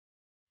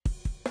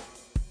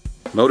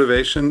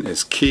Motivation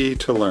is key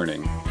to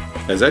learning.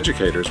 As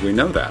educators, we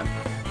know that,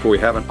 but we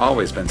haven't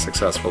always been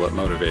successful at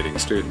motivating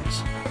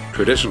students.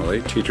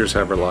 Traditionally, teachers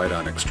have relied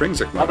on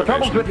extrinsic Now, the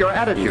motivation, trouble's with your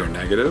attitude. either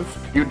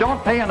negative You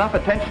don't pay enough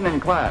attention in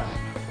class.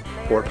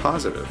 or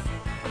positive,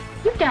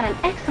 You've done an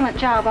excellent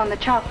job on the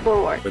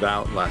chalkboard.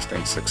 without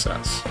lasting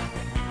success.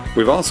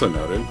 We've also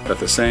noted that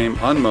the same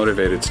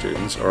unmotivated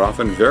students are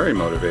often very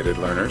motivated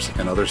learners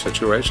in other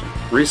situations.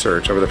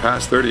 Research over the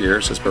past 30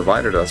 years has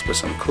provided us with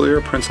some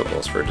clear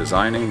principles for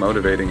designing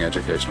motivating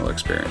educational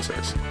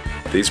experiences.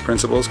 These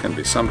principles can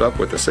be summed up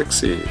with the 6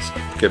 C's: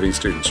 giving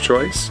students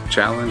choice,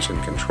 challenge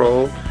and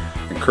control,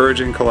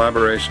 encouraging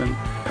collaboration,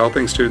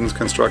 helping students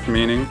construct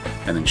meaning,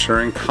 and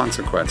ensuring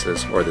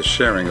consequences or the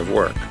sharing of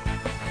work.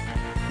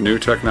 New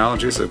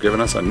technologies have given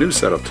us a new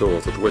set of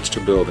tools with which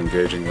to build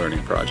engaging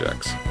learning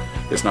projects.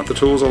 It's not the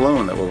tools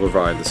alone that will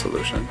provide the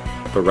solution,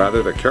 but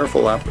rather the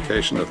careful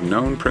application of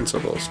known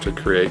principles to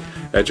create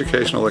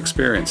educational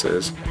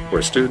experiences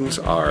where students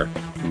are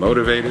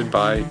motivated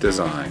by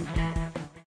design.